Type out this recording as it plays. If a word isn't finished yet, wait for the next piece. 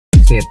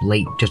stay up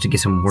late just to get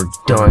some work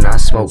done. I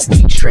smoke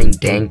weed, strain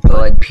dank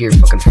bud, pure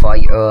fucking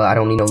fire. I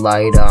don't need no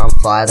lighter, I'm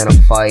fly, then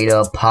I'm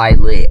fighter,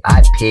 pilot.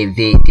 I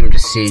pivot, different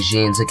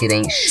decisions, like it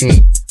ain't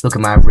shit. Look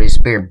at my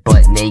wrist, bare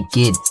butt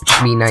naked.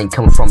 Just mean I ain't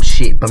coming from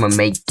shit, but I'ma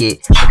make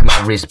it. Look at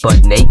my wrist,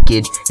 butt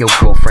naked. Yo,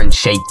 girlfriend,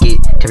 shake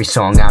it. To every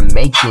song I'm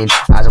making,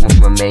 eyes open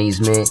from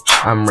amazement.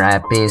 I'm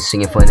rapping,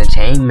 singing for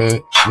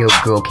entertainment. Yo,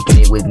 girl,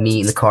 kicking it with me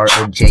in the car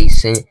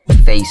adjacent.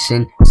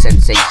 Facing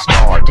Sensei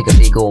Star. Take a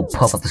big old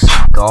puff of the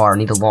cigar.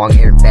 Need a long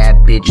hair, bad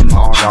bitch,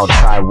 Mars. I'll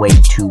try way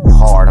too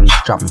hard. I'm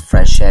just dropping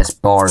fresh ass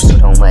bars, so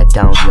don't let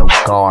down your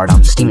guard.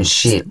 I'm steaming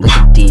shit like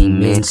a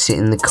demon. Sit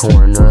in the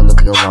corner,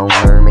 looking a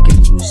loner,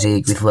 making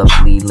music with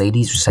lovely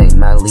ladies, recite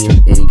my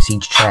lyrics.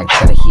 Each track,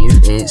 gotta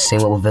hear it.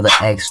 Same what will Villa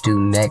X do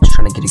next.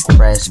 Trying to get it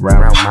crest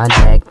round my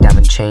neck.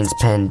 Diamond chains,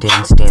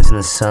 pendants, dance in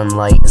the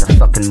sunlight and the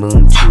fucking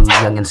moon too.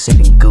 Young and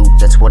sipping goop,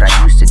 that's what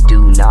I used to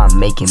do. Now I'm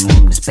making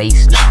moves,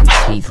 bass knocking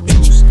teeth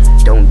loose.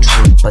 Don't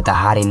drink, but the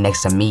hottie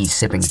next to me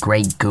sipping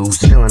Grey Goose.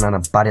 Feeling on a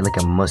body like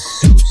a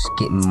masseuse.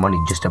 Getting money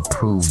just to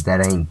prove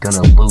that I ain't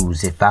gonna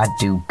lose. If I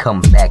do,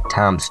 come back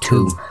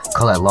 ×2.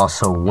 Call that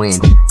loss or win,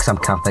 cause I'm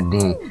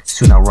confident.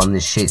 Soon I'll run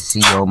this shit,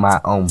 CEO my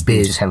own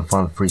bitch. Just having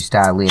fun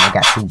freestyling. I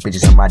got 2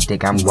 bitches on my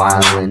dick, I'm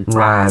wildin',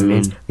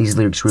 rhyming. These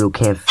lyrics real,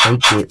 can't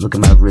fake it. Look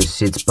at my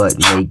wrist, it's butt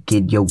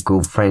naked. Yo,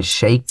 girlfriend,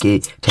 shake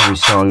it. Tell every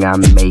song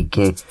I'm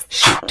making.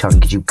 Shit tongue,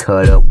 get you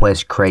cut up,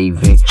 West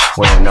Craven.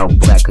 Wearing all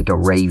black like a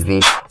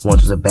raven.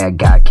 Once was a bad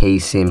guy,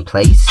 casing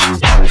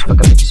places. Now it's fucking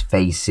bitches'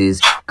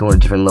 faces. Going to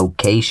different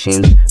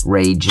locations,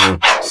 raging.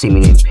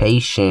 Seeming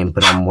impatient,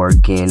 but I'm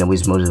working,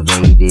 always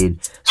motivated.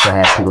 So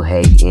I have people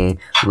hating.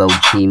 Low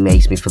key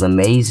makes me feel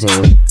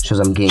amazing. Shows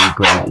I'm getting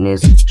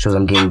greatness. Shows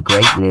I'm getting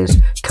greatness.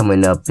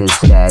 Coming up in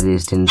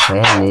status, didn't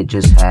plan it,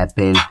 just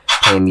happened.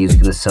 Playing music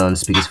in the sun,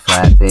 speakers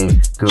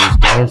flapping. Girls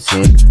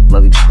dancing,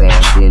 love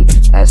expanding.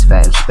 Ass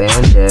fat and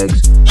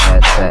spandex.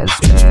 Ass fat and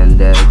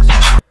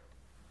spandex.